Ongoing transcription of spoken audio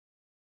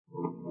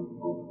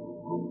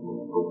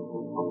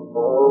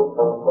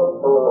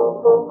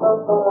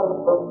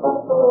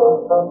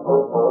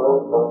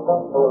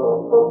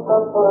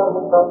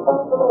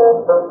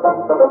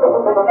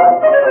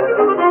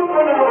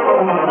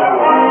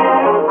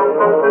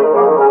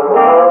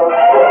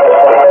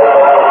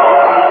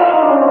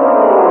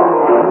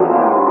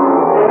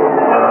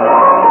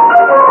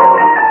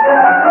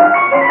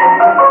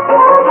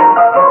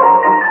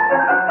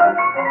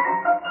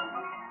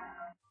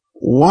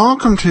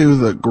Welcome to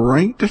the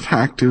Great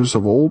Detectives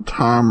of Old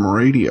Time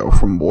Radio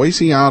from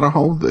Boise,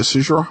 Idaho. This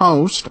is your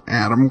host,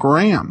 Adam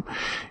Graham.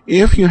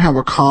 If you have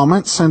a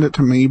comment, send it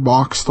to me,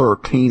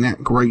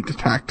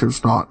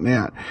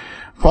 box13@greatdetectives.net.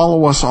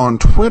 Follow us on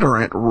Twitter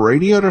at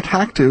Radio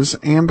Detectives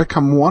and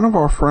become one of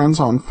our friends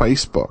on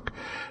Facebook,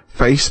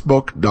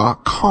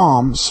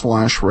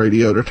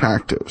 facebook.com/Radio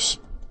Detectives.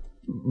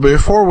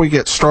 Before we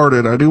get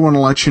started, I do want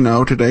to let you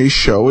know today's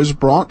show is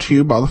brought to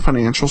you by the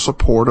financial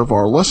support of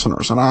our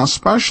listeners, and I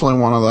especially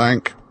want to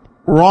thank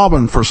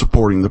Robin for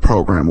supporting the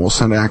program. We'll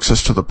send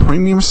access to the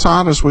premium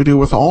side as we do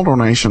with all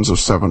donations of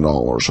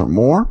 $7 or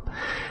more,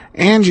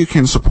 and you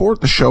can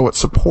support the show at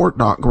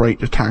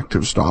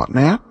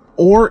support.greatdetectives.net,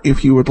 or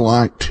if you would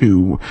like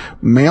to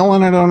mail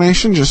in a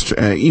donation, just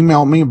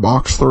email me,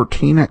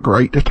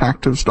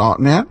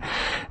 box13@greatdetectives.net,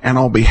 and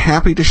I'll be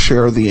happy to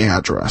share the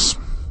address.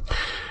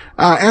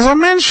 As I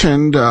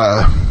mentioned,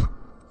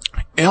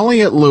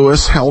 Elliot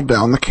Lewis held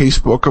down the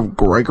casebook of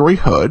Gregory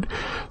Hood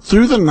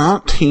through the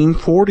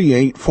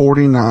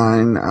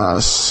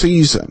 1948-49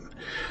 season,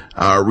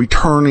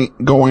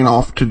 going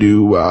off to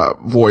do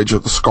Voyage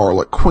of the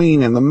Scarlet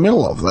Queen in the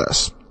middle of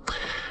this.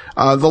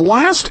 The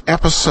last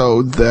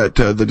episode that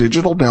the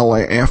Digital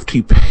Deli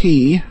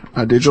FTP,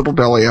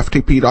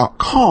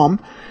 digitaldeliftp.com,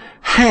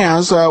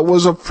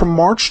 was from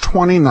March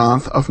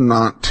 29th of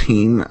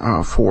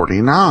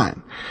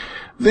 1949.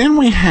 Then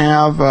we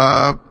have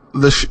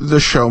the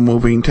show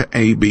moving to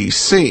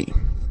ABC.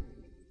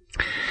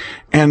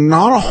 And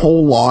not a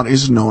whole lot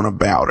is known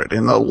about it,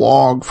 and the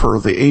log for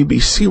the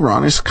ABC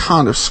run is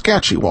kind of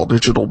sketchy. While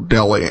Digital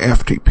Deli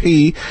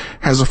FTP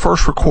has a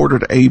first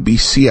recorded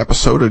ABC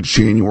episode of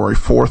January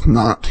 4th,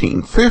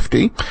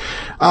 1950,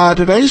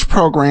 today's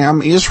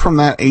program is from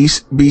that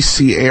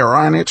ABC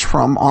era, and it's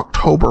from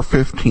October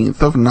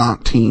 15th of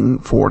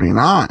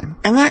 1949.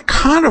 And that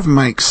kind of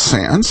makes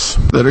sense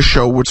that a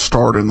show would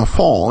start in the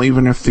fall,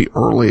 even if the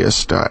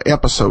earliest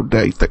episode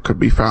date that could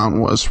be found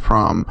was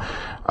from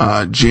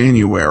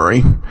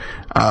January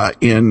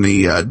in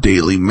the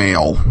Daily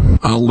Mail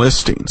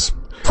listings.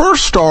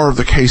 First star of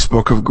the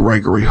casebook of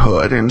Gregory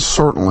Hood, and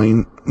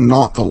certainly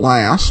not the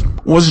last,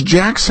 was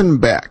Jackson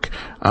Beck,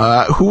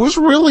 who was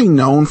really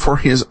known for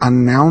his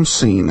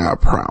announcing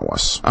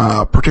prowess,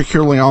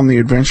 particularly on The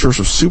Adventures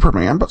of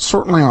Superman, but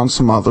certainly on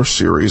some other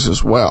series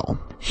as well.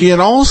 He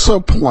had also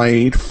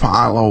played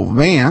Philo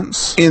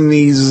Vance in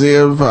the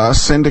Ziv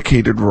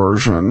syndicated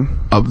version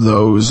of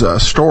those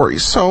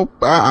stories. So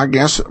I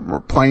guess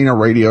playing a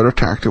radio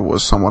detective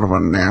was somewhat of a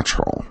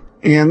natural.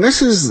 And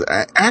this is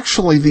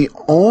actually the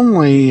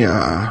only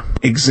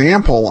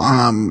example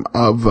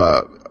of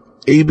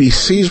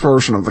ABC's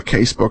version of the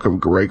casebook of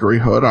Gregory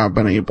Hood I've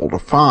been able to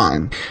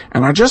find.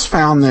 And I just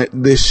found that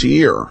this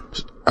year.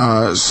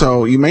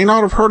 So you may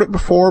not have heard it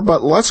before,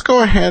 but let's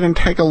go ahead and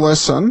take a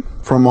listen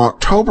from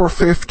October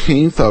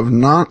 15th of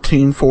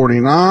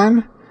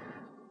 1949,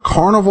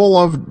 Carnival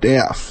of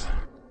Death.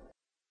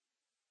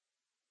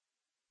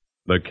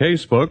 The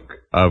Casebook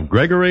of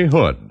Gregory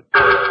Hood,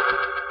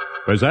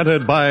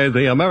 presented by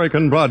the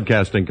American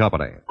Broadcasting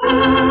Company.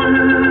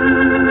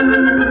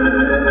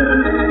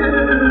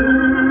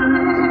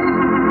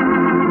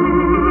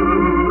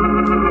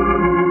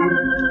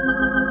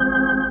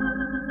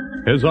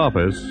 His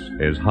office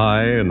is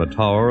high in the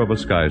tower of a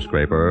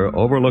skyscraper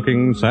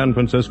overlooking San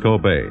Francisco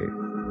Bay.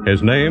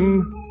 His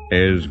name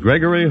is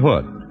Gregory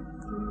Hood.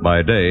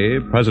 By day,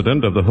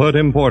 president of the Hood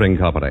Importing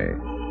Company.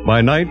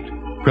 By night,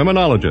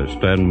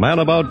 criminologist and man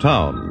about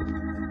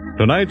town.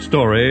 Tonight's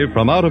story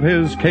from out of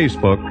his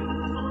casebook,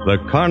 The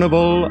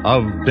Carnival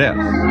of Death.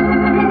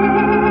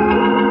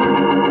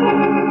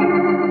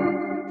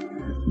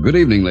 Good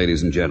evening,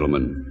 ladies and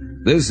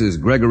gentlemen. This is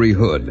Gregory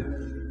Hood.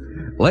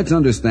 Let's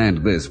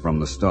understand this from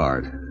the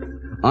start.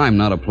 I'm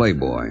not a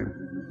playboy.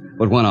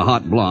 But when a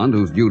hot blonde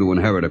who's due to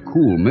inherit a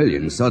cool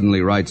million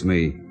suddenly writes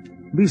me,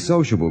 "Be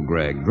sociable,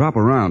 Greg. Drop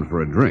around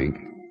for a drink."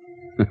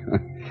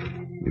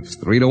 It's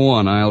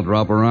 3-1 I'll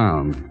drop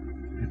around.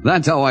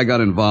 That's how I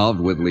got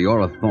involved with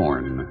Leora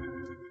Thorne.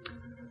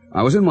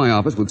 I was in my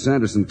office with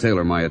Sanderson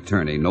Taylor, my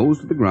attorney, nose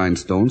to the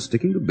grindstone,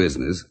 sticking to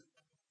business,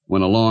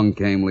 when along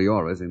came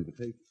Leora's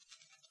invitation.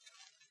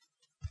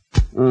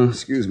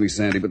 Excuse me,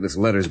 Sandy, but this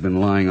letter's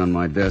been lying on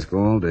my desk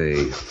all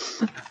day.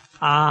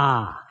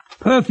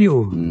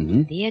 Perfume.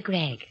 Mm-hmm. Dear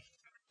Greg,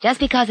 just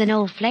because an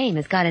old flame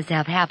has got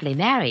herself happily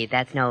married,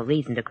 that's no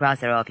reason to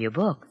cross her off your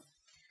books.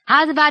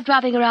 How's about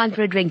dropping around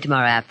for a drink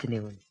tomorrow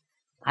afternoon?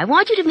 I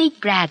want you to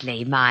meet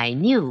Bradley, my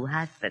new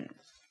husband.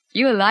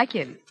 You'll like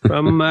him.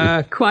 From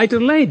quite a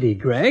lady,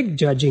 Greg,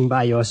 judging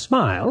by your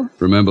smile.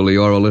 Remember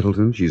Leora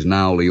Littleton? She's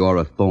now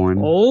Leora Thorne.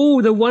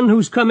 Oh, the one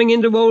who's coming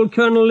into old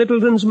Colonel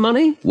Littleton's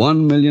money?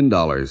 $1 million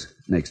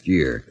next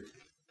year.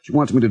 She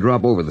wants me to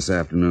drop over this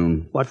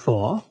afternoon. What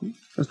for?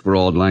 Just for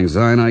auld lang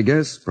syne, I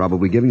guess.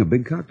 Probably giving a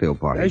big cocktail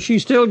party. Has she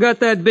still got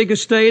that big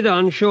estate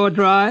on Shore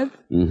Drive?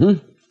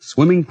 Mm-hmm.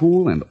 Swimming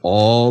pool and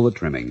all the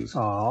trimmings.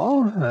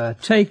 Oh,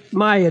 take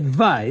my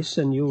advice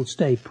and you'll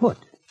stay put.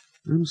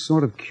 I'm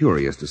sort of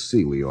curious to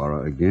see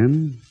Leora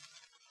again.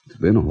 It's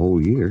been a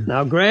whole year.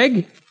 Now,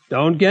 Greg,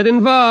 don't get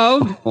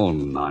involved. Oh,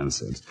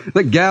 nonsense.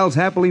 The gal's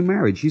happily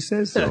married. She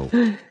says so.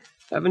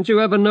 Haven't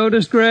you ever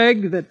noticed,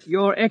 Greg, that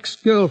your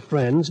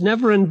ex-girlfriends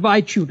never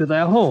invite you to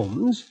their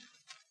homes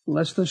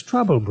unless there's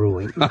trouble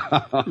brewing?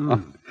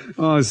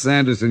 Oh,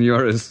 Sanderson,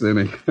 you're a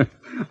cynic.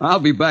 I'll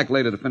be back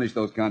later to finish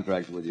those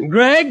contracts with you.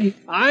 Greg,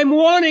 I'm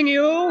warning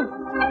you.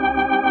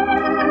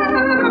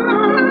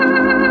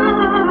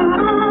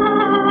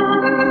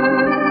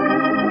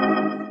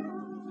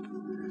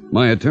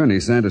 My attorney,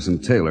 Sanderson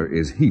Taylor,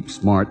 is heap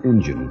smart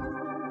Injun.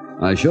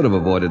 I should have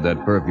avoided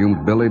that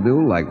perfumed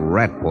billy-do like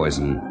rat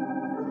poison.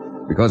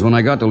 Because when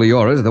I got to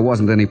Leora's, there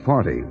wasn't any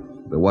party.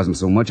 There wasn't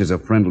so much as a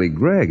friendly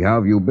Greg. How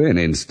have you been?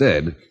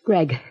 Instead...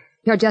 Greg,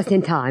 you're just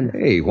in time.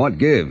 Hey, what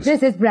gives?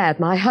 This is Brad,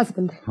 my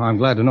husband. I'm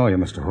glad to know you,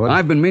 Mr. Hood.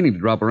 I've been meaning to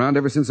drop around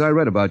ever since I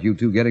read about you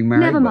two getting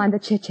married. Never mind the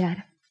chit-chat.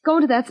 Go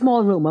into that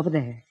small room over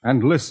there.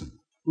 And listen.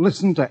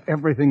 Listen to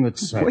everything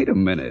that's said. Wait a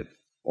minute.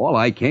 All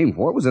I came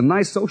for was a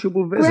nice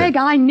sociable visit. Greg,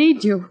 I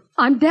need you.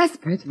 I'm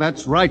desperate.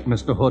 That's right,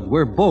 Mr. Hood.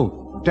 We're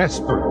both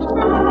desperate.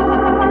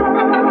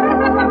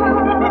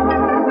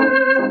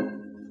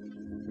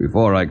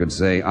 Before I could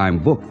say, I'm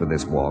booked for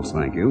this waltz,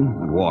 thank you,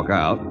 and walk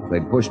out,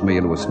 they'd pushed me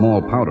into a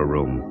small powder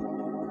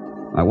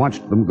room. I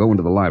watched them go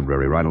into the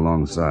library right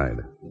alongside.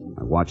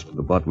 I watched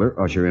the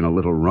butler usher in a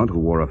little runt who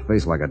wore a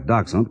face like a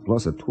dachshund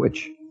plus a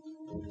twitch.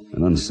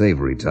 An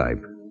unsavory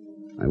type.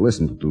 I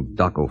listened to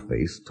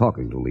Dockleface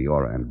talking to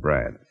Leora and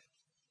Brad.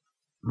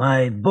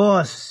 My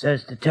boss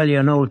says to tell you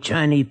an old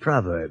Chinese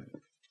proverb.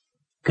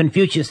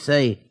 Confucius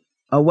say,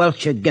 a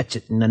Welcher gets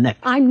it in the neck.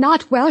 I'm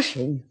not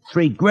Welshing.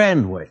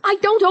 $3,000 worth. I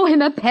don't owe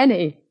him a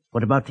penny.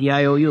 What about the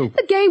IOU?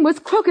 The game was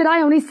crooked.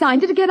 I only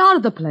signed it to get out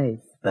of the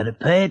place. Better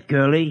pay it,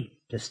 girlie,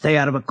 to stay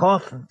out of a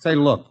coffin. Say,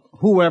 look,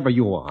 whoever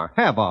you are,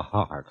 have a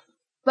heart.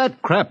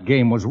 That crap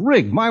game was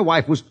rigged. My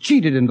wife was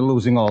cheated into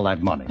losing all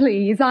that money.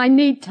 Please, I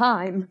need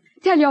time.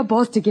 Tell your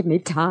boss to give me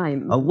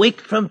time. A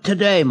week from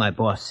today, my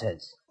boss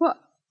says. What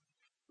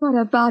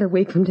about a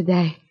week from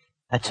today?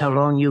 That's how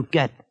long you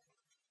get.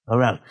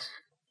 Or else.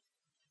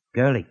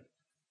 Girlie,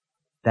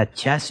 that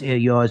chassis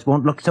of yours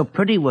won't look so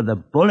pretty with a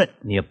bullet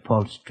in the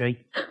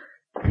upholstery.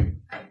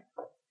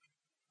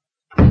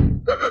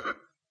 Oh,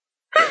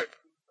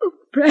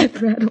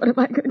 Brad, what am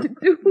I going to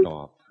do?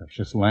 Oh,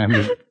 precious lamb,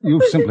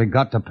 you've simply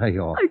got to pay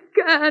off. I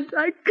can't.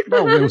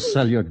 Oh, we'll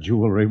sell your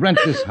jewelry, rent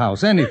this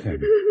house,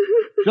 anything.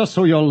 Just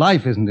so your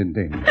life isn't in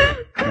danger.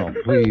 Oh,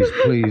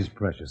 please,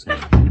 precious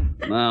lamb.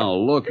 Now,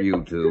 look,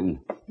 you two.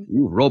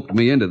 You've roped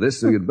me into this,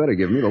 so you'd better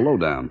give me the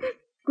lowdown.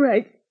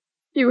 Greg,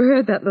 you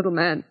heard that little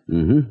man.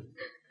 Mm-hmm.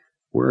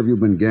 Where have you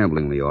been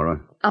gambling,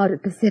 Leora? Out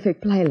at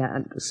Pacific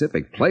Playland.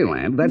 Pacific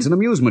Playland? That's an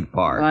amusement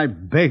park. I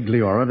begged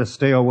Leora to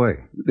stay away.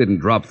 You didn't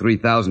drop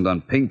 $3,000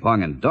 on ping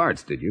pong and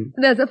darts, did you?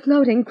 There's a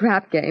floating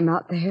crap game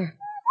out there.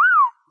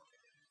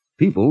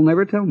 People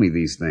never tell me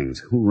these things.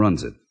 Who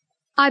runs it?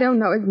 I don't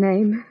know his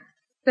name.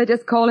 They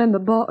just call him the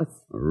boss.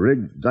 A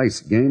rigged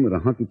dice game at a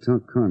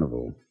honky-tonk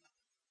carnival.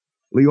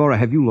 Leora,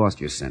 have you lost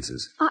your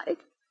senses? I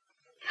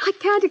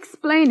can't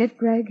explain it,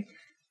 Greg.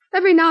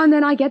 Every now and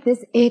then I get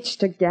this itch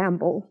to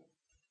gamble.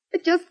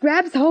 It just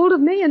grabs hold of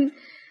me and...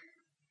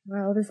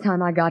 Well, this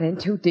time I got in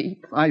too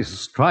deep. I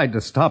tried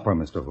to stop her,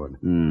 Mr. Hood.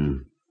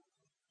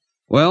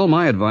 Well,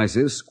 my advice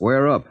is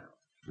square up.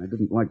 I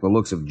didn't like the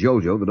looks of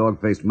Jojo, the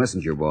dog-faced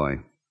messenger boy.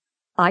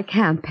 I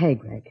can't pay,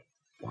 Greg.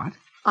 What?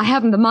 I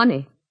haven't the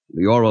money.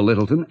 Leora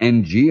Littleton,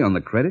 NG on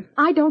the credit?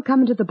 I don't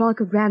come into the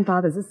bulk of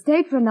Grandfather's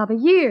estate for another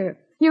year.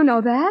 You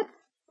know that.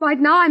 Right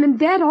now I'm in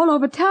debt all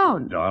over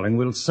town. Darling,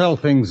 we'll sell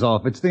things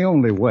off. It's the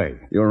only way.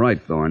 You're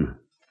right, Thorne.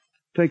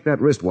 Take that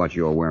wristwatch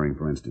you're wearing,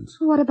 for instance.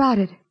 What about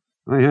it?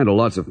 I handle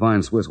lots of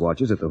fine Swiss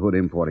watches at the Hood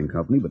Importing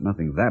Company, but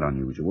nothing that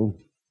unusual.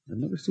 I've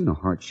never seen a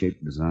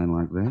heart-shaped design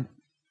like that.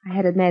 I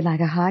had it made like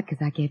a heart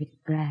because I gave it to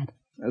Brad.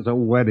 As a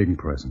wedding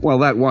present. Well,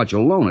 that watch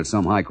alone at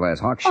some high-class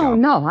hawk shop. Oh,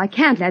 no, I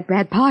can't let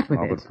Brad part with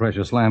Oh, it. but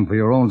precious lamb, for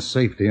your own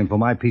safety and for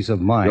my peace of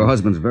mind. Your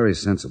husband's very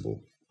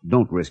sensible.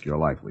 Don't risk your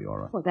life,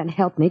 Leora. Well, then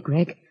help me,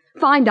 Greg.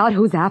 Find out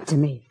who's after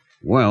me.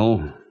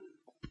 Well,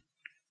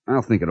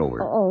 I'll think it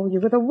over. Oh,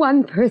 you were the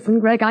one person,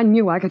 Greg, I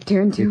knew I could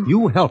turn to. If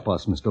you help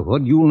us, Mr.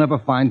 Hood, you'll never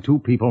find two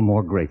people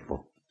more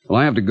grateful.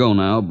 Well, I have to go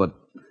now, but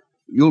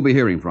you'll be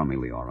hearing from me,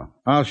 Leora.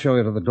 I'll show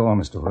you to the door,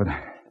 Mr. Hood.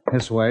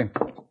 This way.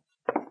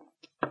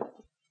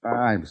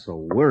 I'm so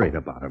worried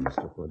about her,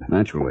 Mr. Hood.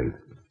 Naturally.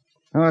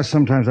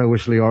 Sometimes I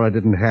wish Leora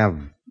didn't have,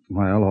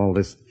 well, all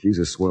this. She's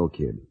a swell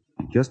kid.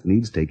 Just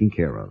needs taking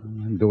care of.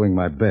 I'm doing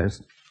my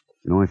best.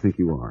 You know, I think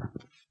you are.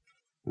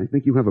 I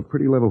think you have a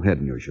pretty level head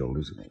in your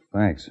shoulders.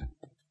 Thanks.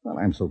 Well,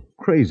 I'm so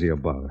crazy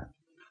about her.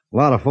 A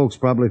lot of folks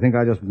probably think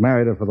I just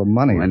married her for the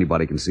money. Well,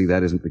 anybody can see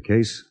that isn't the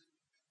case.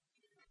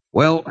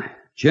 Well,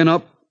 chin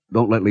up.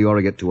 Don't let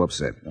Leora get too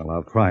upset. Well,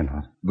 I'll try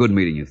not. Good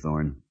meeting you,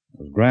 Thorne. It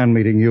was grand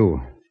meeting you.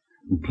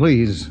 And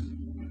please,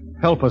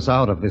 help us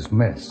out of this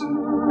mess.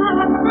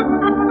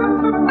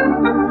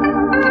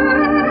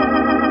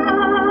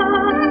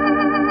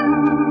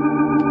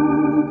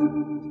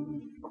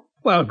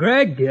 Well,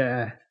 Greg,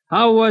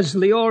 how was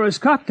Leora's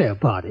cocktail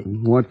party?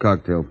 What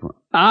cocktail party?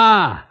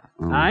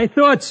 I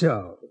thought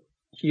so.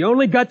 She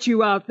only got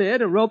you out there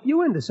to rope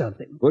you into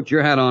something. Put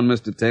your hat on,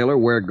 Mr. Taylor.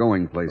 We're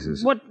going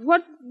places.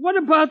 What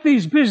about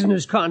these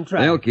business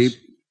contracts? They'll keep.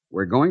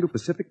 We're going to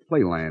Pacific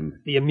Playland.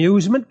 The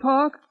amusement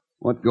park?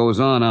 What goes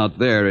on out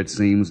there, it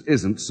seems,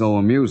 isn't so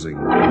amusing.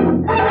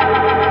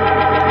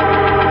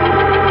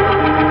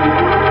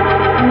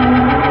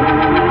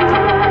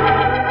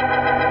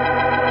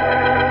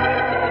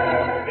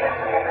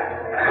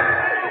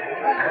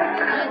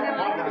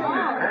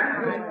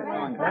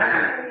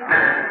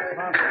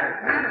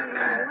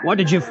 What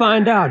did you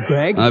find out,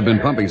 Greg? I've been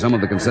pumping some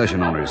of the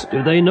concession owners.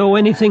 Do they know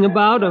anything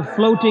about a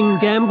floating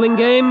gambling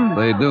game?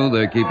 They do.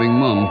 They're keeping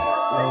mum.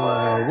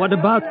 What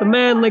about the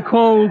man they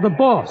call the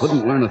boss?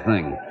 Couldn't learn a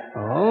thing.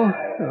 Oh?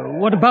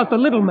 What about the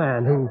little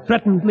man who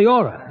threatened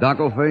Leora?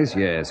 Dockleface?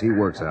 Yes, he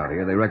works out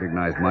here. They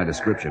recognized my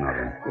description of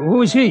him.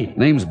 Who is he?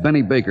 Name's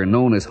Benny Baker,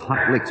 known as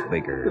Hot Licks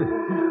Baker.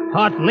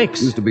 Hot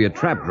Licks? Used to be a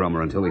trap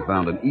drummer until he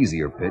found an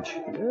easier pitch.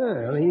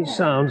 Well, he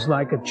sounds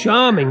like a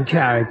charming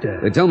character.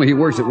 They tell me he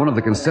works at one of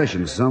the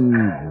concessions, some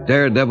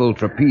daredevil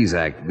trapeze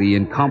act, the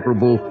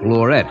incomparable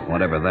Florette,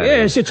 whatever that is.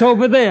 Yes, it's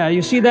over there.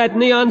 You see that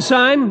neon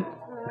sign?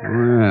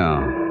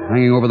 Well,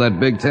 hanging over that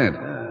big tent.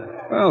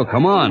 Well,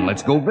 come on,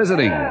 let's go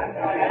visiting. 10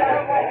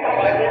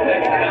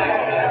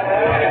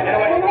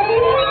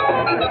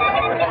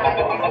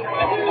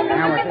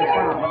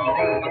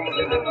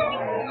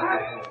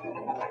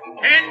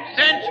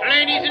 cents,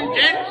 ladies and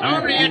gents,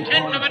 only a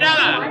tenth of a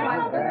dollar.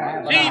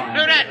 See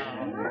Florette,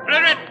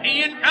 Florette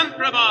the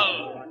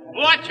incomparable.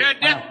 Watch her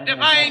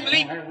death-defying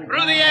leap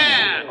through the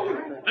air.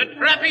 The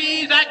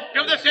trapeze act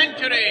of the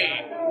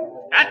century.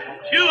 At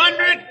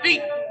 200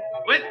 feet,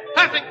 with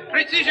perfect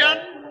precision,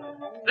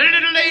 the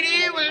little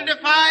lady will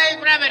defy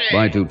gravity.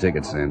 Buy 2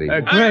 tickets, Sandy.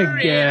 Greg,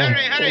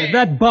 hurry.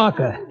 that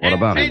Barker. What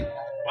about him?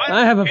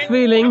 I have a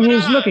feeling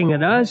he's looking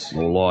at us.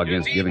 No law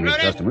against giving his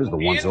customers the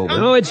once over.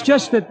 No, it's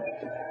just that,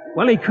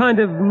 well, he kind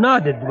of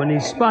nodded when he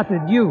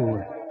spotted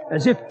you.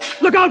 As if,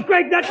 look out,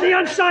 Greg, that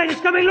neon sign is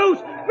coming loose.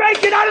 Greg,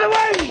 get out of the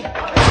way!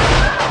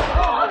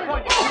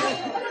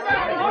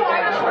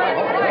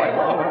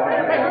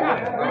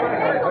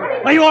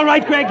 Are you all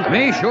right, Greg?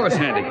 Me? Sure,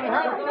 Sandy.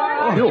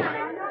 You.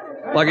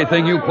 Lucky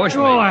thing you pushed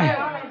me. Oh,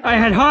 I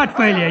had heart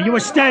failure. You were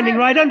standing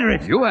right under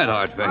it. You had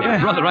heart failure.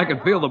 Brother, I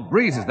could feel the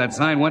breeze as that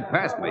sign went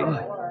past me.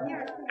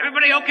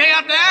 Everybody okay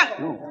out there?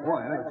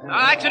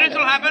 Accidents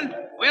will happen.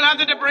 We'll have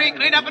the debris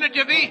cleaned up in a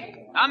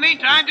jiffy. Now,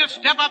 meantime, just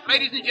step up,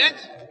 ladies and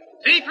gents.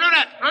 See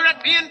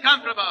Florette the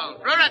incomparable.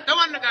 Florette the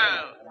wonder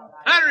girl.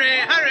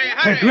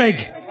 Hurry. Greg,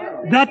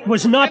 that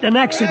was not an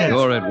accident.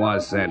 Sure it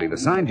was, Sandy. The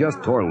sign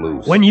just tore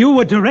loose. When you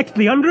were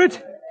directly under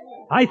it,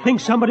 I think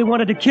somebody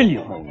wanted to kill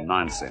you. Oh,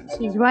 nonsense.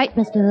 He's right,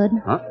 Mr. Hood.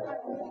 Huh?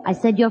 I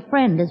said your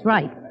friend is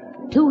right.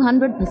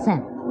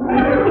 200%.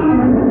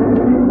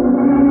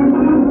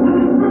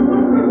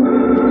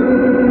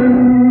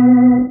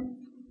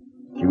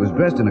 She was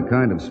dressed in a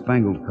kind of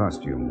spangled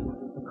costume,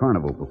 a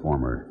carnival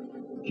performer.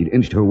 She'd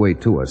inched her way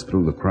to us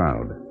through the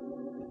crowd.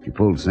 She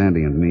pulled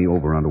Sandy and me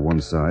over onto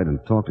one side and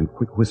talked in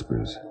quick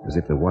whispers, as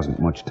if there wasn't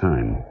much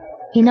time.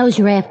 He knows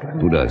you're after him.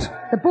 Who does?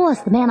 The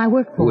boss, the man I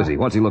work for. Who is he?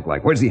 What's he look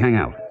like? Where does he hang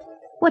out?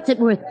 What's it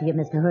worth to you,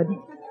 Mr. Hood?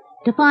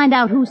 To find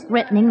out who's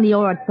threatening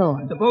Leora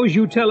Thorne. Suppose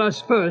you tell us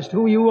first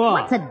who you are.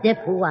 What's a diff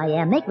who I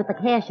am? Make with the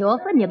cash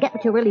offer and you'll get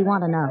what you really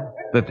want to know.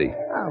 50.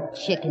 Oh,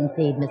 chicken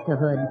feed, Mr.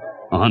 Hood.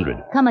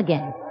 100. Come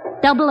again.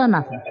 Double or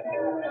nothing.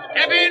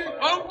 Step in,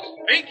 folks.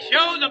 Big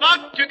show's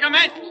about to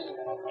commence.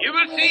 You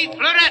will see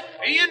Florette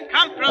the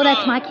incomparable. Oh,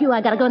 that's my cue.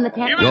 I gotta go in the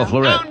tent. You're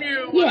Florette.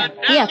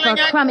 Yeah, for a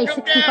crummy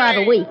 65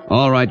 a week.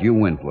 All right, you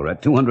win,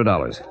 Florette.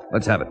 $200.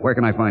 Let's have it. Where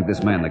can I find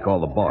this man they call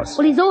the boss?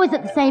 Well, he's always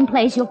at the same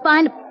place. You'll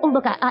find... Oh,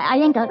 look, I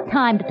ain't got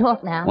time to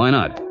talk now. Why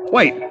not?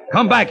 Wait!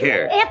 Come back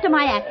here! After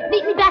my act.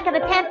 Meet me back at the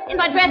tent in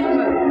my dressing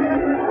room.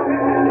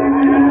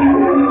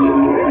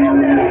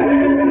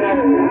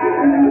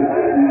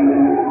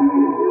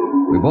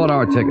 We bought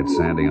our tickets,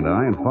 Sandy and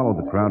I, and followed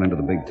the crowd into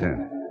the big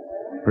tent.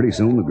 Pretty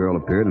soon, the girl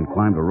appeared and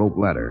climbed a rope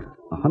ladder,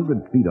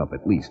 100 feet up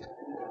at least.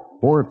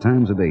 4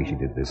 times a day she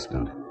did this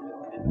stunt.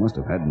 She must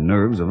have had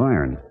nerves of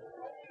iron.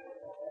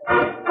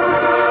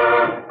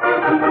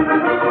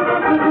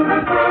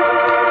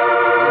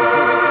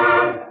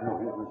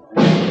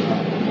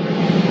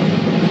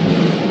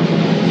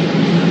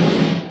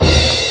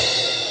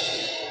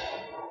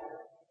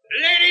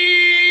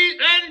 Ladies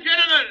and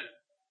gentlemen,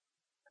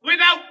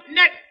 without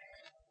net,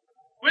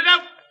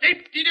 without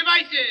safety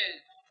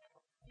devices,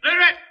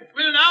 Florette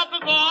will now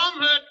perform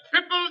her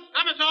triple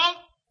somersault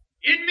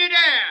in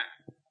midair.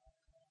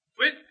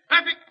 With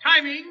perfect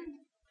timing,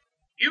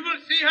 you will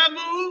see her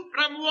move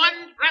from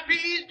one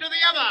trapeze to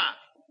the other.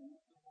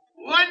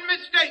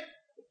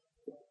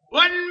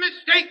 One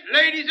mistake,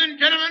 ladies and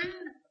gentlemen,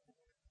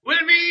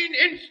 will mean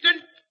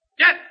instant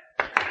death.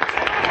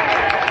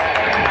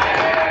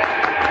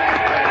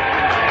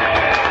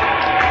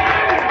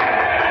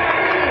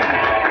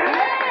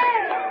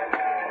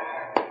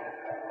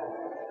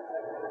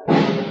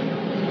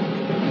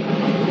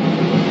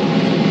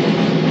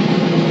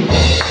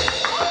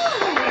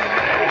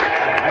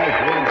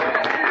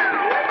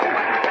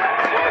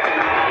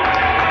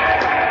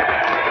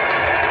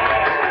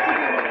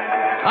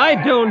 I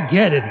don't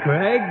get it,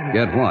 Greg.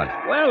 Get what?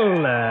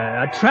 Well,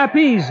 a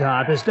trapeze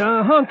artist,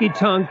 a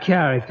honky-tonk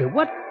character.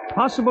 What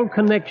possible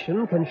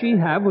connection can she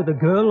have with a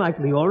girl like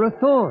Leora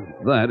Thorne?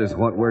 That is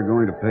what we're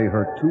going to pay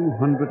her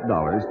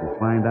 $200 to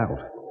find out.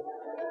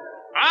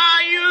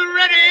 Are you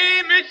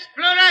ready, Miss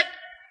Florette?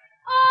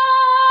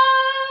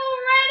 All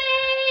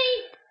ready!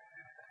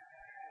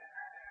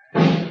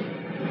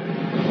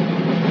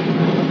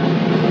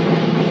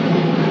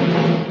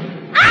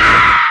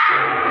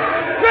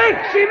 Greg,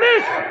 she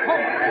missed!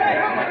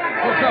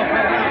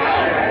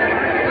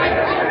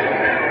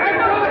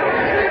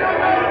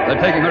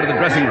 They're taking her to the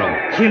dressing room.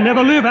 She'll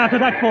never live after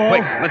that fall.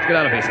 Quick, let's get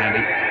out of here, Sandy.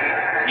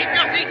 Keep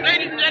your seats,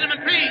 ladies and gentlemen,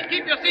 please.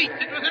 Keep your seats.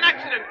 It was an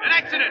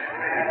accident.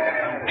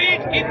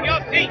 Please keep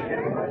your seats.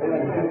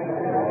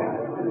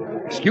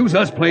 Excuse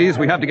us, please.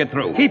 We have to get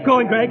through. Keep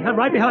going, Greg. I'm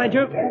right behind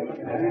you.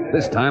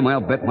 This time,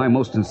 I'll bet my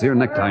most sincere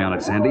necktie on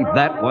it, Sandy.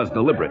 That was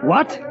deliberate.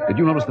 What? Did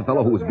you notice the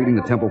fellow who was beating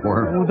the tempo for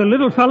her? Oh, the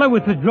little fella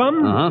with the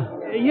drum? Uh-huh.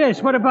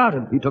 Yes, what about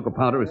him? He took a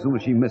powder as soon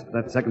as she missed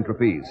that second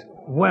trapeze.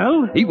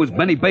 Well? He was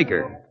Benny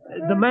Baker.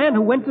 The man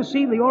who went to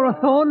see Leora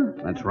Thorne?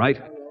 That's right.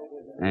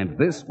 And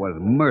this was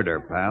murder,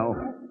 pal.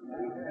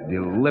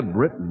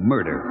 Deliberate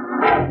murder.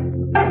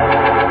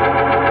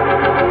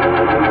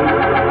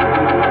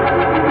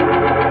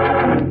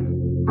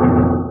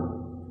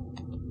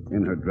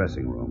 In her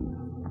dressing room,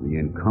 the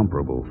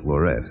incomparable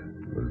Florette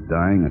was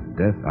dying a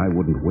death I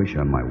wouldn't wish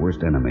on my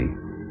worst enemy.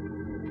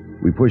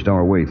 We pushed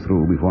our way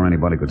through before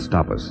anybody could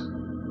stop us.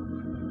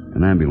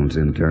 An ambulance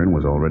intern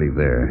was already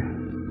there,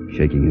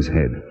 shaking his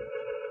head.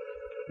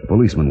 The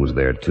policeman was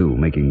there, too,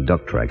 making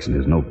duck tracks in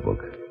his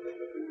notebook.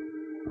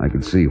 I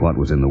could see what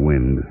was in the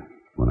wind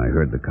when I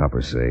heard the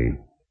copper say,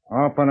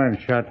 Open and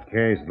shut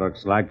case,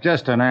 looks like.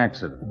 Just an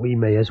accident. We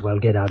may as well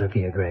get out of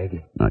here,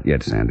 Greg. Not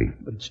yet, Sandy.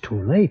 But it's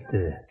too late.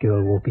 The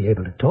girl won't be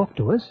able to talk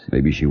to us.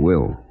 Maybe she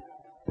will.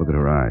 Look at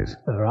her eyes.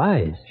 Her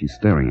eyes? She's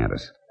staring at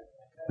us.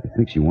 I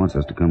think she wants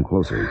us to come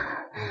closer.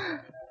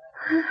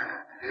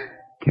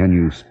 Can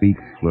you speak,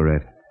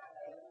 Florette?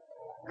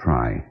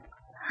 Try.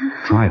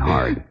 Try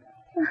hard.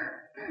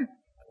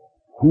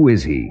 Who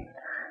is he?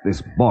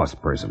 This boss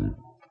person.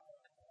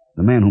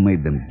 The man who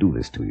made them do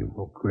this to you.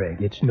 Oh,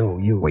 Greg, it's no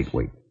use.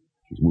 Wait.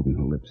 She's moving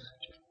her lips.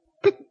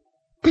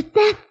 The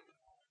death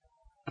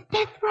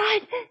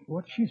ride.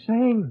 What's she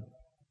saying?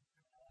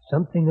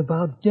 Something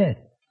about death.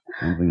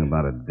 Something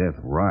about a death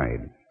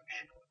ride.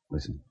 Shh.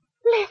 Listen.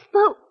 Les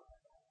boat.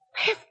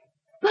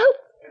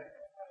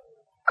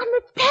 On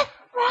the death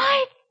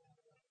ride.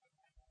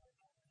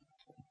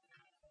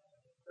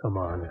 Come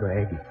on,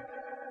 Greg.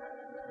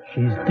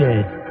 She's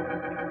dead.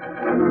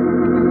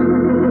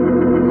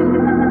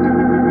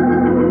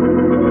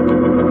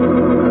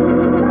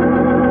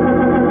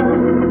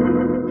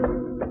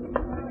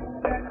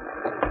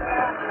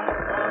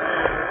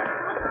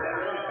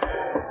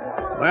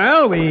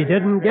 Well, we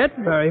didn't get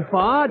very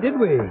far, did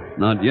we?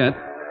 Not yet,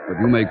 but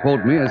you may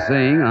quote me as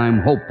saying I'm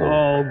hopeful.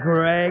 Oh,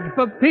 Greg,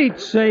 for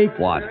Pete's sake.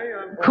 What?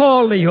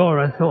 Call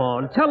Leora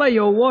Thorne. Tell her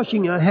you're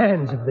washing your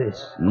hands of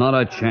this. Not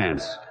a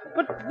chance.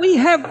 But we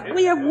have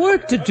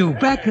work to do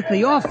back at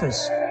the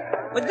office.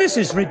 But this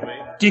is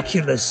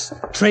ridiculous,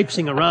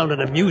 traipsing around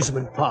an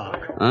amusement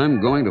park. I'm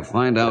going to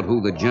find out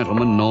who the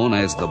gentleman known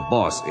as the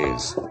boss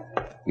is.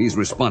 He's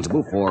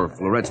responsible for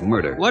Florette's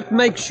murder. What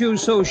makes you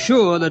so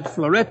sure that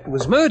Florette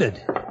was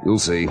murdered? You'll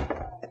see.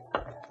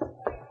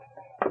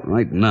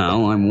 Right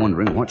now, I'm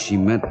wondering what she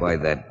meant by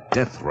that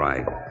death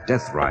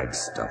ride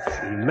stuff.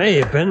 She may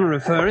have been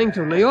referring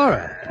to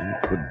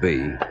Leora. Could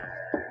be.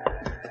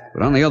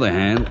 But on the other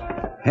hand,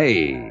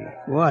 hey.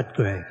 What,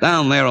 Greg?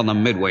 Down there on the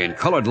midway in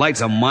colored lights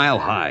a mile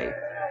high.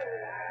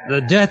 The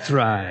death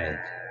ride.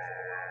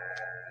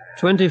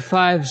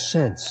 25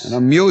 cents. An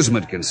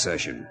amusement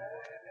concession.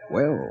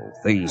 Well,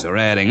 things are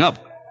adding up.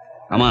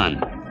 Come on.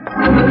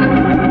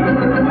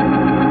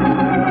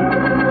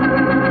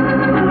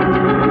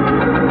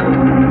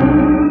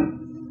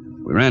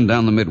 We ran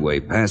down the midway,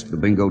 past the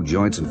bingo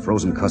joints and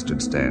frozen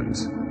custard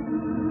stands.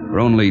 For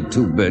only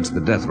 2 bits,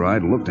 the death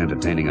ride looked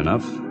entertaining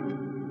enough.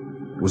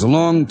 It was a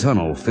long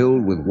tunnel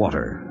filled with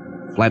water.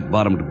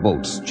 Flat-bottomed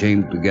boats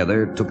chained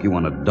together took you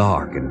on a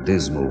dark and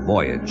dismal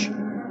voyage.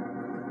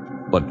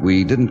 But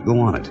we didn't go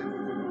on it.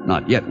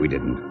 Not yet, we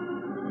didn't.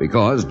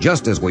 Because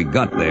just as we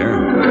got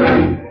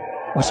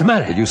there... What's the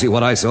matter? Did you see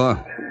what I saw?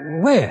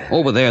 Where?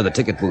 Over there, the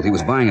ticket booth. He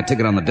was buying a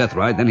ticket on the death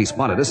ride, then he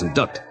spotted us and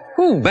ducked.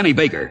 Who? Benny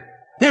Baker.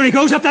 There he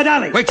goes up that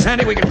alley. Quick,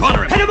 Sandy, we can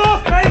corner him. Head him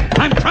off, Greg!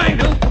 I'm trying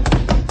to.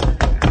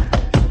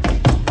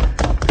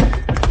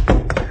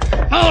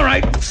 All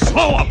right,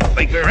 slow up,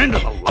 Baker, into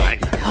the line.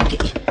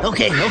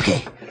 Okay.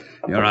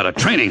 You're out of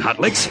training, Hot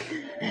Licks.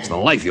 It's the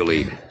life you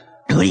lead.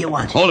 What do you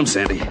want? Hold him,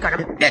 Sandy.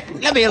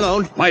 Let me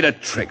alone. Quite a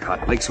trick,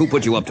 Hot Licks. Who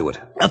put you up to it?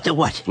 Up to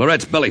what?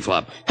 Florette's belly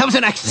flop. That was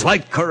an accident.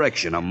 Slight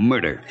correction, a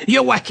murder.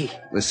 You're wacky.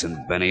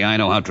 Listen, Benny, I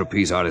know how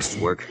trapeze artists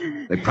work.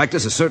 They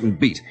practice a certain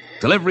beat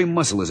till every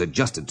muscle is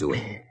adjusted to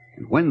it.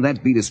 And when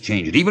that beat is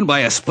changed, even by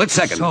a split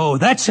second... So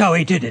that's how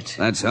he did it.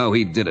 That's how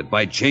he did it,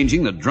 by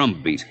changing the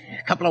drum beat.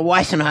 A couple of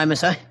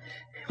Weissenheimers, huh?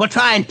 Well,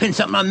 try and pin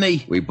something on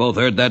me. We both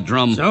heard that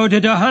drum. So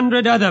did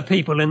 100 other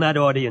people in that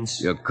audience.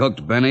 You're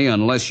cooked, Benny,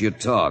 unless you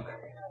talk.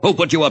 Who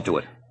put you up to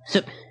it?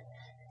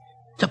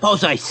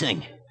 Suppose I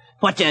sing.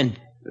 What then?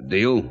 The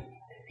deal?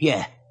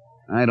 Yeah.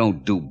 I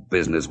don't do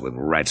business with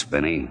rats,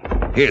 Benny.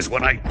 Here's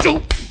what I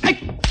do. Hey,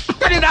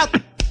 get it out!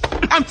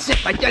 I'm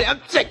sick, I tell you,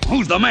 I'm sick.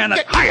 Who's the man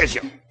that hires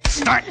you?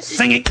 Start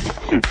singing.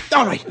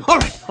 All right.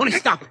 Only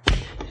stop.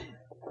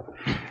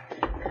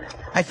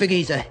 I figure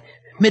he's a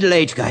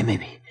middle-aged guy,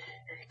 maybe.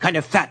 Kind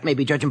of fat,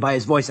 maybe, judging by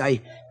his voice. I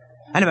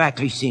never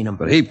actually seen him.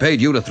 But he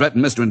paid you to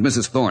threaten Mr. and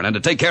Mrs. Thorne and to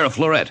take care of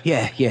Florette.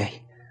 Yeah.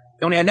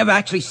 Only I never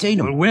actually seen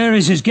him. Well, where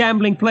is his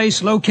gambling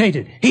place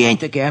located? He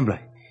ain't the gambler.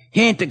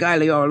 He ain't the guy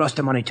Leora lost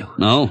the money to.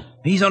 No?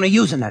 He's only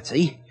using that,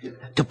 see?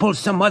 To pull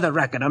some other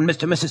racket on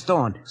Mr. and Mrs.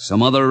 Thorne.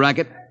 Some other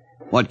racket?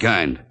 What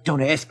kind?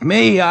 Don't ask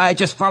me. I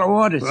just follow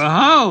orders. Well,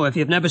 how, if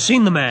you've never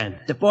seen the man?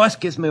 The boss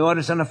gives me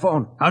orders on the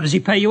phone. How does he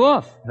pay you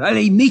off? Well,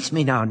 he meets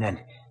me now and then,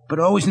 but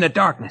always in the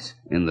darkness.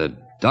 In the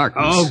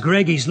darkness? Oh,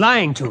 Greg, he's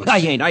lying to us. I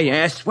ain't.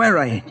 I swear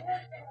I ain't.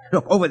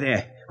 Look, over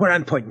there, where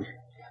I'm pointing.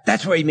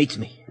 That's where he meets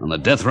me. On the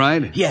death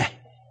ride? Yeah,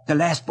 the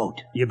last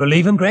boat. You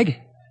believe him,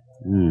 Greg?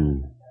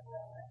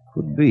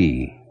 Could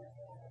be.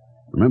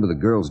 Remember the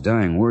girl's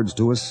dying words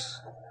to us?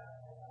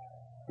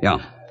 Yeah.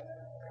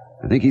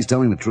 I think he's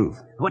telling the truth.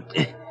 What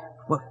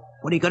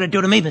are you going to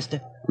do to me,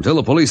 mister? Until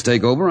the police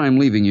take over, I'm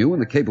leaving you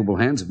in the capable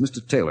hands of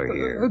Mr. Taylor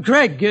here.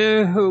 Greg,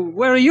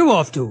 where are you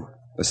off to?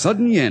 A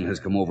sudden yen has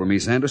come over me,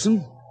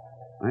 Sanderson.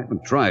 I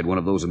haven't tried one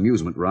of those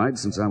amusement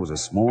rides since I was a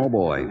small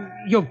boy.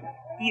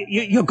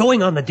 You're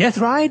going on the death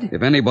ride?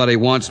 If anybody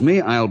wants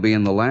me, I'll be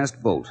in the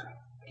last boat,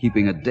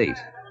 keeping a date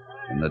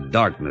in the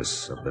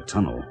darkness of the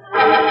tunnel.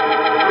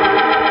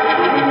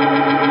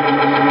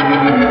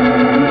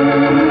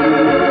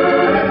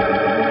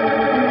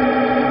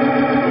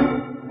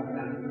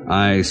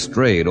 I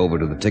strayed over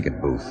to the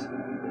ticket booth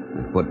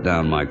and put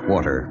down my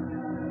quarter.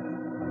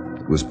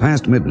 It was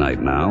past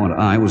midnight now, and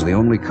I was the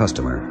only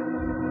customer.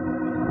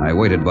 I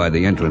waited by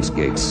the entrance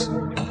gates.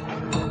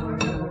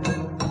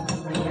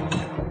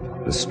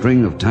 The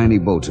string of tiny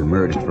boats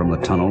emerged from the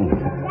tunnel,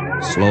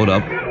 slowed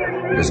up,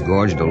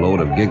 disgorged a load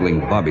of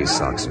giggling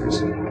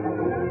bobby-soxers.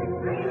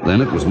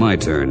 Then it was my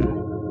turn.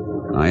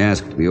 I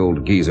asked the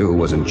old geezer who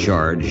was in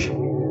charge,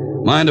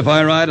 "Mind if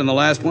I ride in the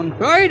last one?"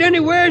 Ride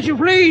anywhere as you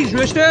please,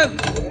 mister.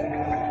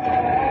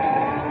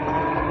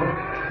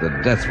 The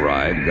death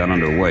ride got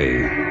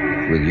underway,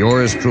 with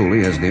yours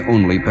truly as the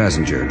only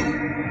passenger.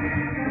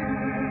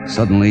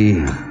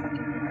 Suddenly,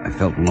 I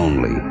felt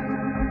lonely,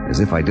 as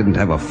if I didn't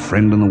have a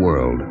friend in the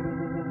world.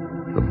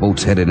 The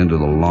boats headed into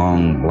the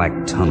long, black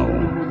tunnel.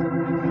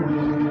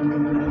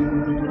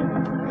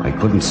 I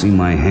couldn't see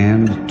my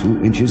hand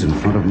 2 inches in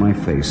front of my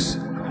face.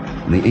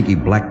 In the inky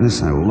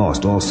blackness, I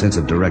lost all sense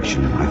of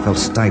direction. I felt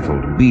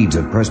stifled. Beads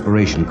of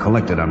perspiration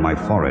collected on my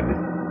forehead.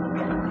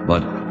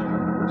 But,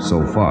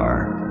 so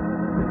far,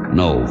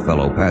 no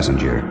fellow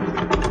passenger.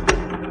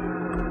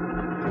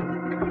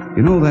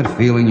 You know that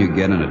feeling you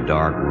get in a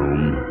dark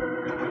room?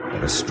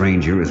 That a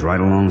stranger is right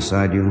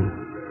alongside you?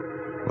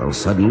 Well,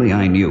 suddenly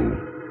I knew.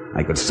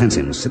 I could sense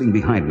him sitting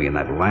behind me in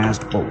that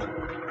last boat.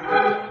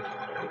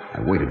 I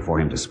waited for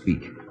him to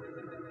speak.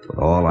 But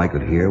all I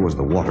could hear was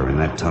the water in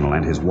that tunnel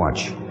and his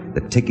watch.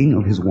 The ticking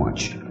of his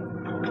watch.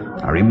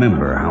 I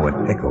remember how it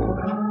echoed.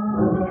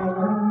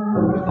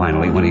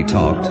 Finally, when he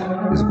talked,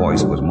 his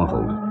voice was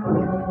muffled.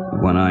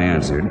 But when I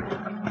answered,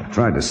 I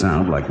tried to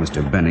sound like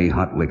Mr. Benny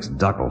Hotlick's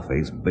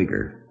dockle-face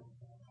Baker.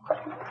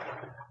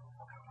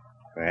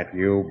 That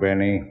you,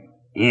 Benny?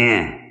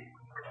 Yeah.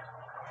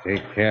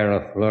 Take care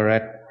of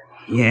Florette?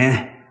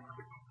 Yeah?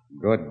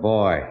 Good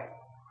boy.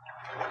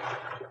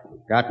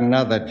 Got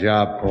another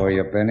job for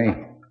you, Benny.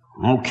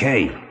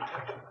 Okay.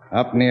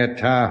 Up near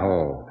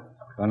Tahoe.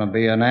 Gonna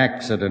be an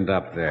accident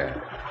up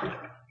there.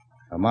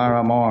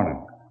 Tomorrow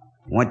morning.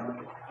 What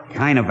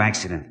kind of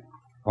accident?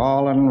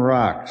 Falling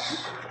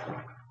rocks.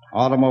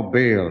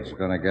 Automobile's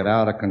gonna get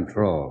out of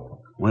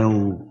control.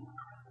 Will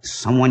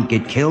someone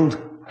get killed?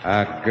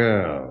 A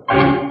girl.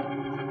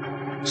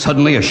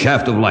 Suddenly, a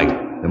shaft of light.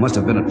 There must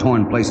have been a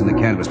torn place in the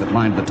canvas that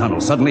lined the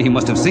tunnel. Suddenly, he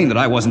must have seen that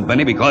I wasn't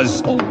Benny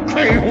because...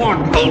 Okay,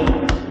 one.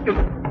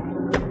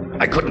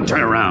 I couldn't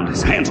turn around.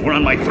 His hands were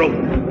on my throat.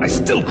 I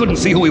still couldn't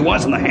see who he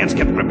was, and the hands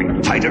kept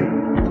gripping tighter.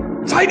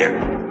 Tighter!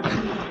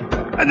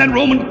 And then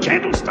Roman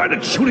candles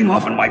started shooting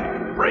off in my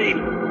brain.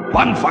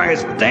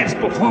 Bonfires danced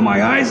before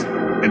my eyes.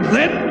 And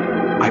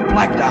then... I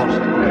blacked out.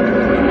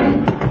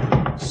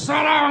 So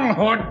long,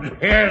 Hood.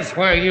 Here's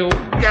where you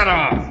get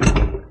off.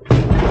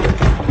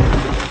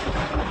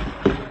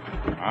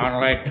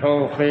 Only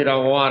 2 feet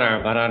of water,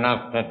 but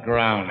enough to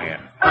drown you.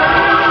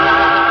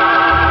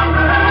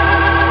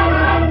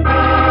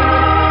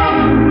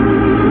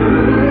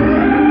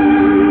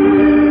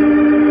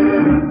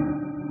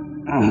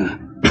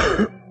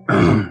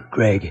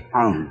 Greg,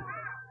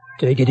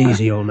 take it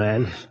easy, old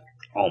man.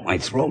 Oh, my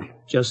throat.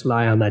 Just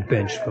lie on that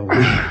bench for a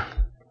while.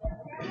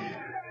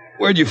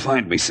 Where'd you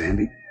find me,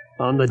 Sandy?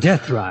 On the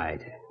death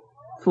ride.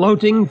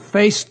 Floating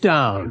face You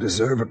down.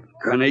 deserve a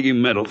Carnegie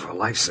Medal for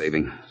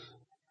life-saving.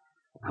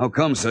 How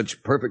come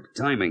such perfect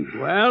timing?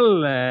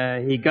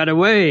 Well, he got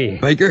away.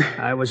 Baker?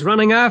 I was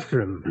running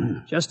after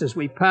him. Just as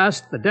we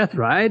passed the death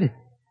ride,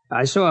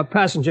 I saw a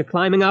passenger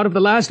climbing out of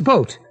the last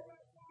boat.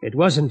 It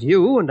wasn't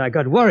you, and I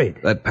got worried.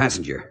 That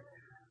passenger.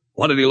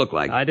 What did he look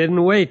like? I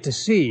didn't wait to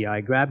see. I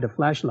grabbed a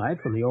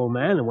flashlight from the old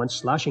man and went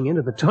sloshing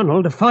into the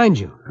tunnel to find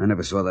you. I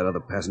never saw that other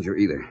passenger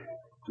either.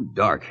 Too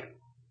dark.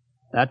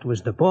 That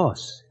was the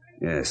boss.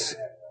 Yes.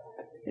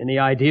 Any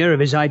idea of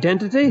his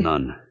identity?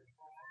 None.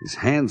 His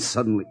hands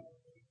suddenly...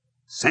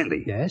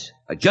 Sandy. Yes?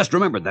 I just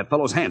remembered that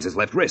fellow's hands, his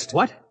left wrist.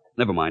 What?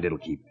 Never mind, it'll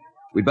keep.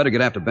 We'd better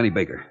get after Benny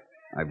Baker.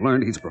 I've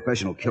learned he's a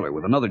professional killer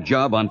with another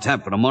job on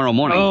tap for tomorrow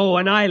morning. Oh,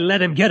 and I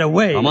let him get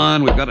away. Come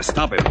on, we've got to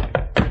stop him.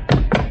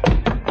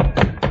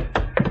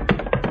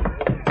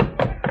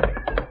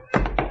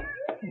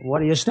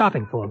 What are you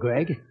stopping for,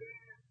 Greg?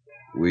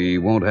 We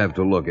won't have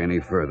to look any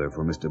further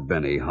for Mr.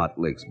 Benny Hot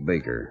Licks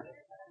Baker.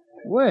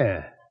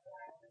 Where?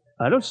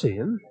 I don't see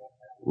him.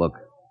 Look.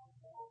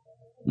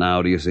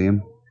 Now do you see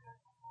him?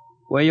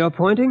 Where you're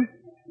pointing?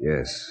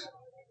 Yes.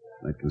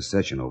 That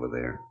concession over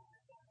there.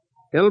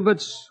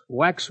 Hilbert's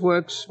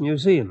Waxworks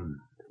Museum.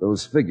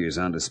 Those figures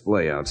on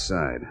display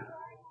outside.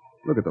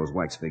 Look at those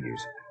wax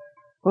figures.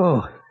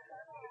 Oh.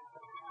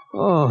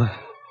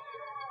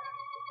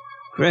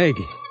 Greg.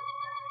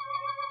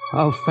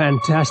 How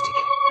fantastic.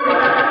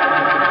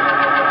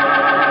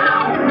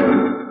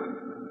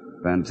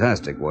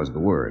 Fantastic was the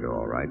word,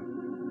 all right.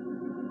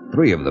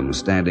 3 of them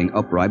standing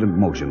upright and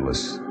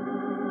motionless.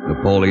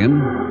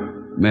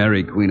 Napoleon,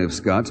 Mary, Queen of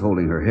Scots,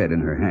 holding her head in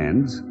her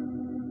hands,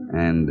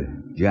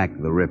 and Jack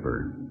the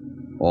Ripper,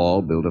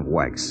 all built of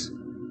wax.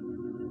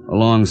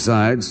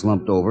 Alongside,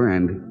 slumped over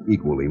and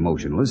equally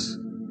motionless,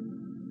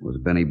 was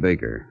Benny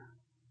Baker.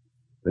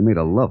 They made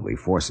a lovely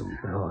foursome.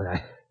 Oh,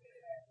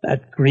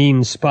 that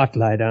green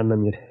spotlight on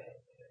them,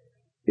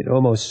 you'd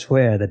almost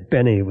swear that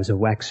Benny was a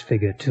wax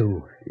figure,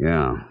 too.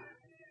 Yeah,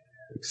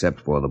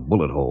 except for the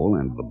bullet hole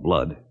and the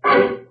blood.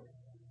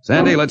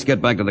 Sandy, let's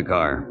get back to the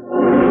car.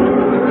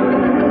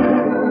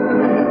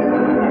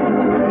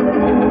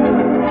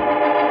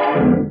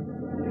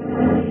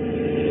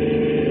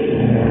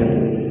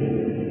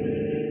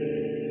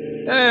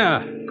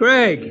 There,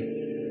 Greg.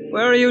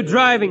 Where are you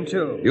driving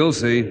to? You'll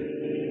see.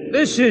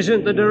 This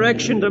isn't the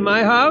direction to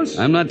my house.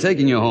 I'm not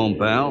taking you home,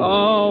 pal.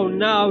 Oh,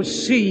 now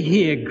see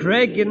here,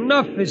 Greg.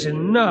 Enough is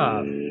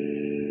enough.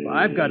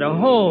 I've got a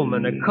home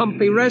and a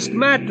comfy rest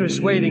mattress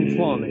waiting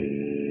for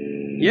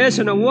me. Yes,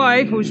 and a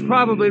wife who's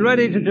probably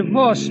ready to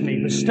divorce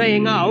me for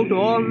staying out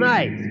all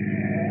night.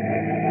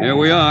 Here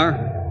we are.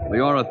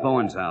 Leora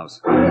Thorne's house.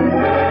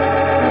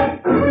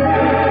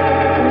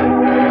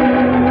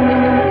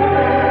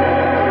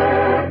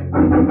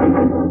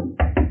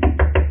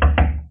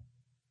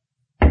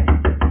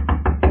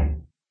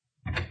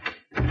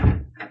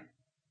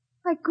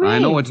 I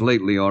know it's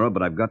late, Leora,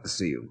 but I've got to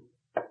see you.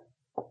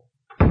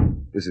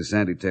 This is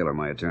Sandy Taylor,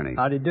 my attorney.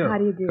 How do you do? How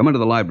do you do? Come into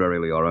the library,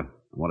 Leora. I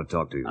want to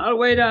talk to you. I'll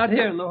wait out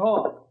here in the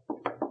hall.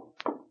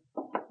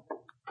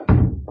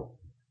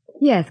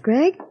 Yes,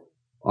 Greg?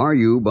 Are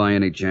you, by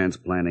any chance,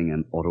 planning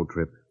an auto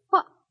trip?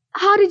 What?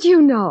 How did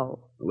you know?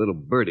 A little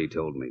birdie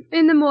told me.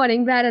 In the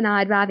morning, Brad and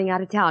I are driving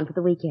out of town for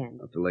the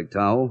weekend. Up to Lake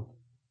Towel?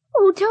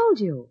 Who told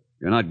you?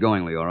 You're not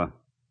going, Leora.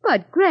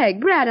 But,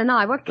 Greg, Brad and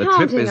I were The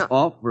counting trip is on...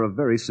 off for a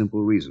very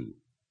simple reason.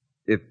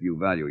 If you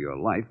value your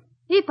life.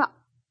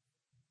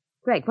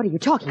 Greg, what are you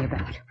talking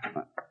about?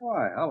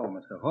 Why, hello,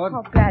 Mr. Hood.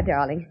 Oh, Brad,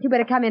 darling. You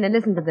better come in and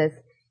listen to this.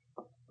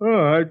 Oh,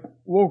 I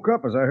woke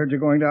up as I heard you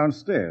going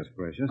downstairs,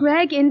 precious.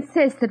 Greg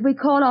insists that we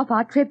call off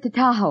our trip to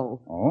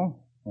Tahoe. Oh?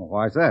 Well,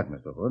 why's that,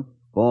 Mr. Hood?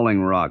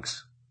 Falling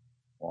rocks.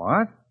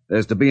 What?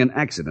 There's to be an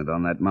accident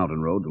on that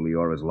mountain road to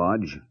Leora's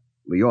lodge.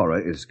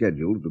 Leora is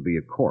scheduled to be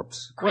a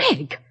corpse.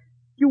 Greg!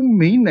 You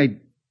mean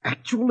they'd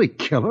actually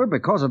kill her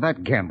because of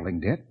that gambling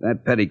debt?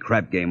 That petty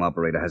crap game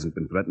operator hasn't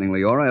been threatening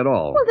Leora at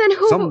all. Well, then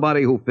who...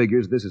 Somebody who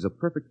figures this is a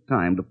perfect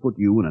time to put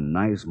you in a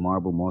nice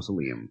marble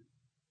mausoleum,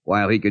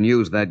 while he can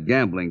use that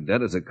gambling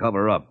debt as a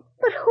cover-up.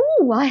 But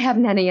who? I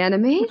haven't any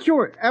enemies. But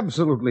you're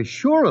absolutely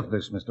sure of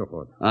this, Mr.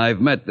 Hood. I've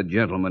met the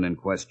gentleman in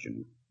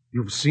question.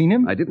 You've seen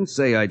him? I didn't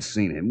say I'd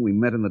seen him. We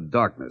met in the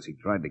darkness. He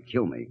tried to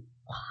kill me.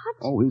 What?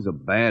 Oh, he's a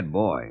bad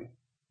boy.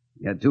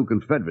 He had 2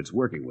 Confederates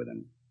working with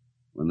him.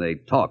 When they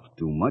talked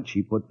too much,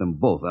 he put them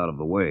both out of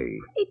the way.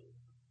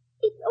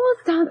 It all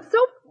sounds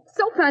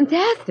so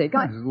fantastic.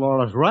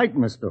 Laura's right,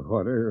 Mr.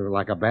 Hood.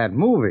 Like a bad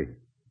movie.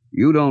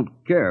 You don't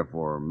care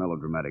for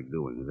melodramatic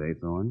doings, eh,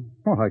 Thorne?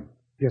 Well, I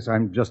guess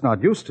I'm just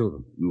not used to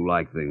them. You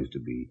like things to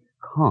be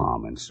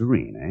calm and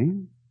serene,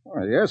 eh?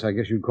 Well, yes, I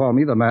guess you'd call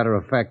me the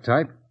matter-of-fact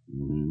type.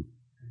 Mm-hmm.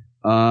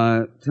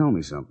 Tell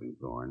me something,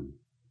 Thorne.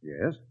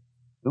 Yes?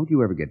 Don't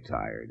you ever get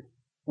tired?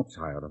 Well,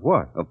 tired of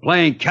what? Of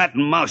playing cat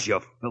and mouse, you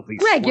filthy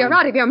Greg, swine. you're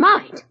out of your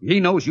mind.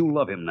 He knows you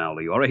love him now,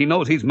 Leora. He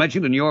knows he's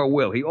mentioned in your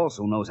will. He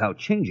also knows how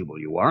changeable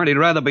you are, and he'd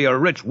rather be a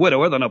rich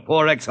widower than a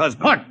poor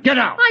ex-husband. What? Get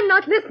out! I'm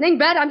not listening,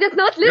 Brad. I'm just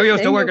not listening. You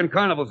used to work in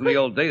carnivals in the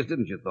old days,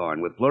 didn't you, Thorne?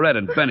 With Florette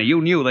and Benny.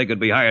 You knew they could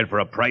be hired for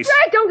a price.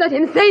 Brad, don't let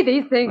him say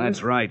these things.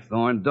 That's right,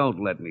 Thorne.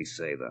 Don't let me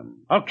say them.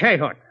 Okay,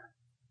 Hood.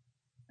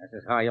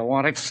 This is how you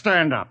want it.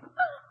 Stand up.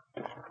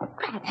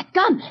 Grab that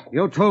gun.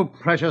 You too,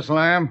 precious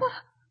lamb.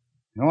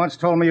 You once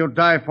told me you'd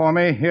die for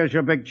me. Here's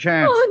your big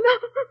chance. Oh,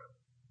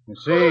 no. You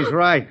see, he's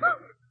right.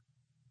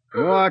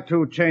 You are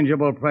too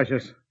changeable,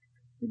 precious.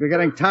 You'll be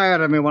getting tired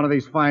of me one of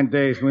these fine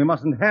days, and we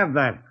mustn't have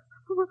that.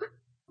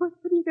 What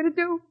are you going to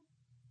do?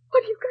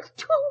 What are you going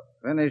to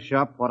do? Finish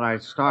up what I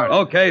started.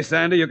 Okay,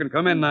 Sandy, you can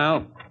come in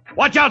now.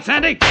 Watch out,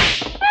 Sandy!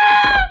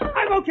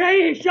 I'm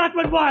okay. He's shot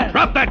with wire.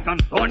 Drop that gun,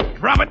 Thorne.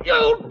 Drop it,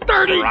 you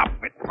dirty! Drop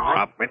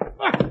it.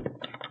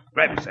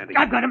 Grab him, Sandy.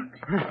 I've got him.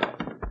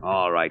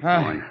 All right,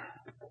 Thorne.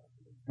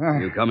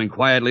 You coming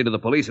quietly to the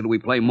police, or do we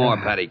play more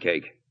patty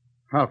cake?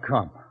 I'll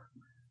come.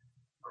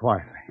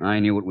 Quietly. I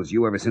knew it was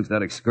you ever since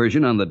that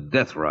excursion on the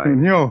death ride. You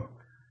knew?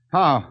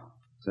 How?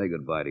 Say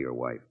goodbye to your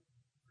wife.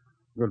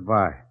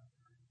 Goodbye,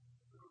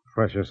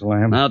 precious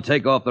lamb. Now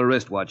take off the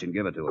wristwatch and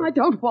give it to her. I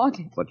don't want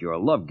it. But your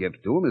love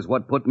gift to him is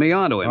what put me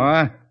onto him.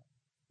 What?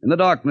 In the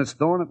darkness,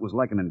 Thorne, it was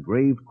like an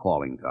engraved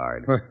calling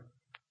card.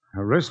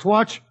 A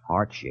wristwatch?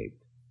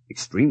 Heart-shaped.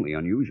 Extremely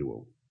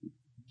unusual.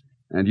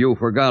 And you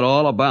forgot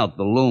all about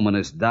the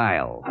luminous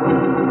dial.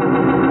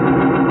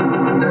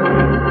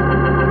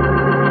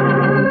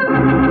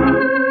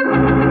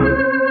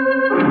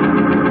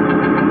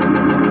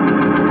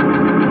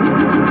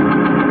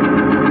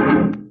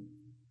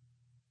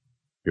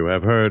 You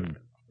have heard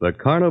The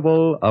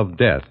Carnival of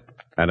Death,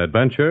 an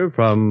adventure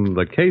from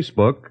the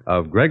Casebook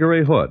of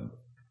Gregory Hood,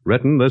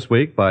 written this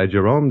week by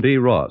Jerome D.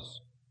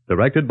 Ross,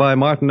 directed by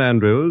Martin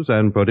Andrews,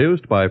 and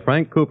produced by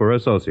Frank Cooper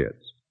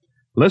Associates.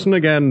 Listen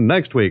again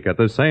next week at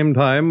the same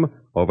time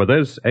over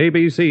this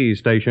ABC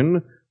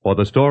station for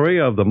the story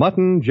of the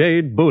Mutton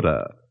Jade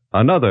Buddha,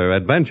 another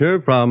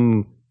adventure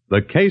from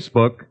the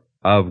Casebook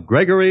of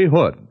Gregory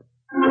Hood.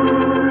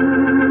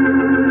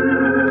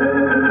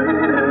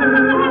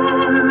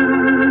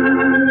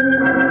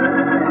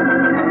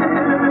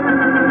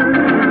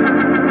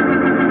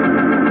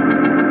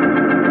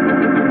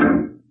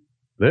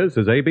 This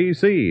is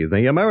ABC,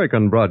 the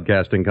American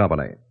Broadcasting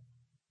Company.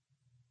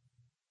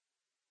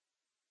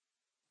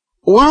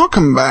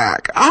 Welcome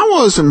back. I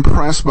was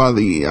impressed by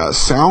the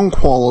sound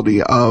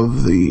quality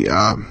of the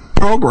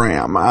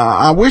program.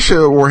 I wish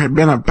there had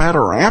been a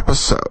better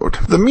episode.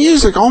 The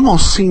music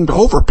almost seemed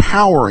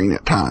overpowering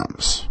at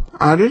times.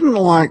 I didn't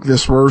like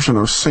this version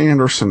of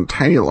Sanderson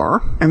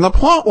Taylor, and the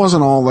plot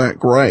wasn't all that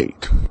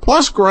great.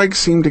 Plus, Greg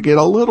seemed to get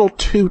a little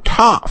too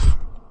tough.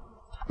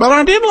 But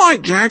I did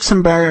like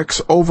Jackson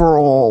Beck's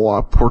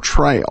overall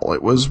portrayal.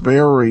 It was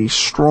very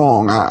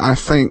strong. I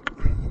think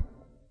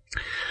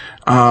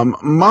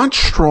much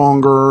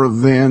stronger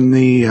than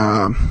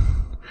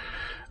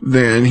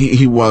than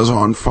he was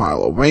on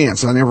Philo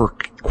Vance. I never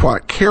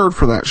quite cared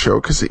for that show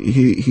because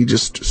he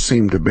just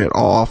seemed a bit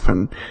off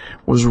and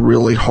was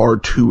really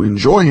hard to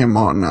enjoy him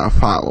on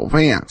Philo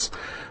Vance.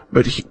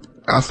 But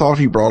I thought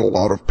he brought a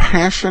lot of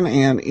passion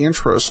and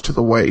interest to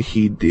the way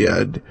he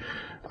did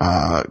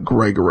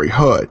Gregory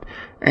Hood.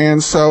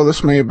 And so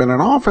this may have been an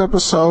off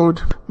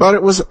episode, but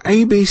it was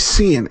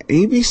ABC, and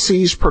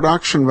ABC's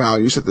production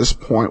values at this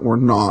point were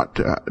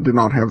did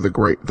not have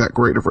that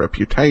great of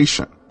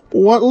reputation.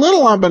 What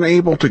little I've been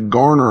able to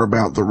garner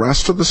about the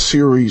rest of the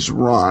series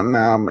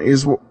run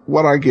is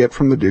what I get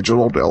from the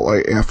Digital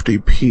Delay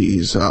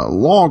FDP's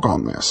log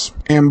on this.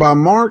 And by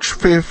March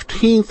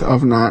 15th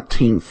of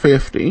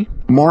 1950,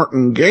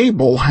 Martin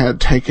Gable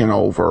had taken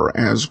over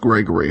as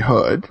Gregory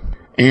Hood,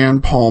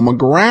 and Paul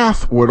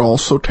McGrath would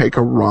also take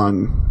a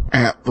run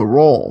at the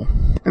role.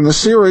 And the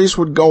series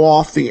would go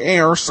off the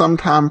air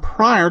sometime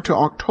prior to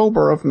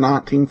October of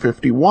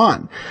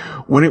 1951,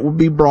 when it would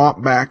be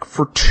brought back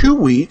for 2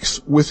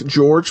 weeks with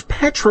George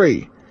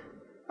Petrie,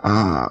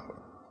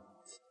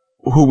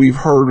 who we've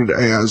heard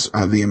as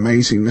the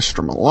amazing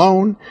Mr.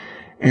 Malone,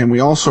 and we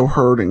also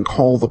heard in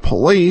Call the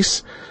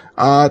Police,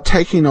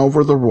 taking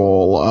over the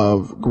role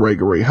of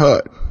Gregory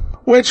Hood,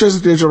 which, as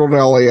Digital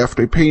Delay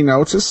FDP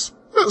notes, is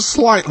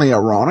slightly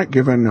ironic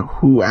given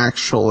who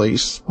actually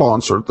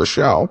sponsored the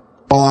show.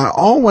 While I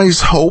always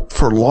hope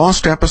for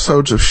lost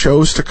episodes of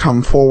shows to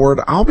come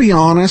forward, I'll be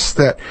honest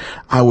that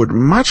I would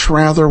much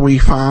rather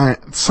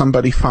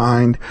somebody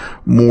find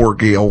more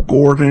Gail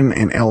Gordon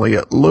and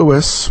Elliot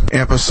Lewis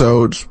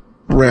episodes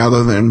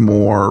rather than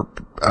more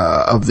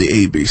of the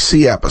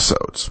ABC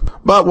episodes.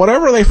 But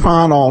whatever they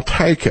find, I'll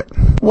take it.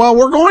 Well,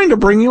 we're going to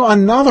bring you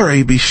another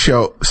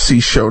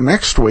ABC show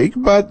next week,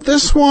 but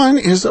this one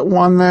is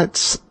one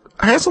that's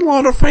has a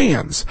lot of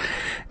fans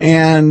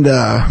and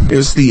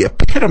is the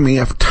epitome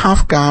of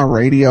tough guy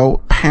radio,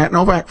 Pat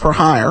Novak for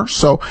Hire.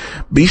 So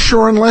be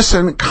sure and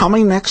listen.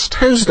 Coming next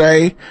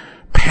Tuesday,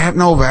 Pat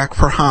Novak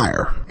for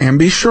Hire. And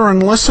be sure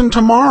and listen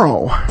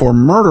tomorrow for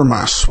Murder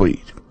My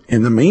Sweet.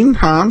 In the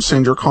meantime,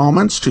 send your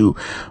comments to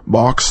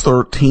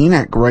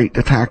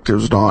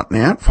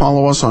box13@greatdetectives.net.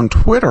 Follow us on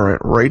Twitter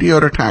at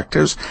Radio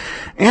Detectives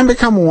and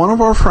become one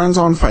of our friends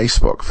on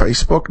Facebook,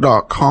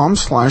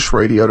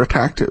 facebook.com/Radio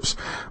Detectives.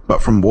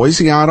 But from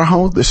Boise,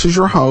 Idaho, this is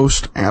your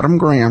host, Adam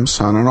Graham,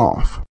 signing off.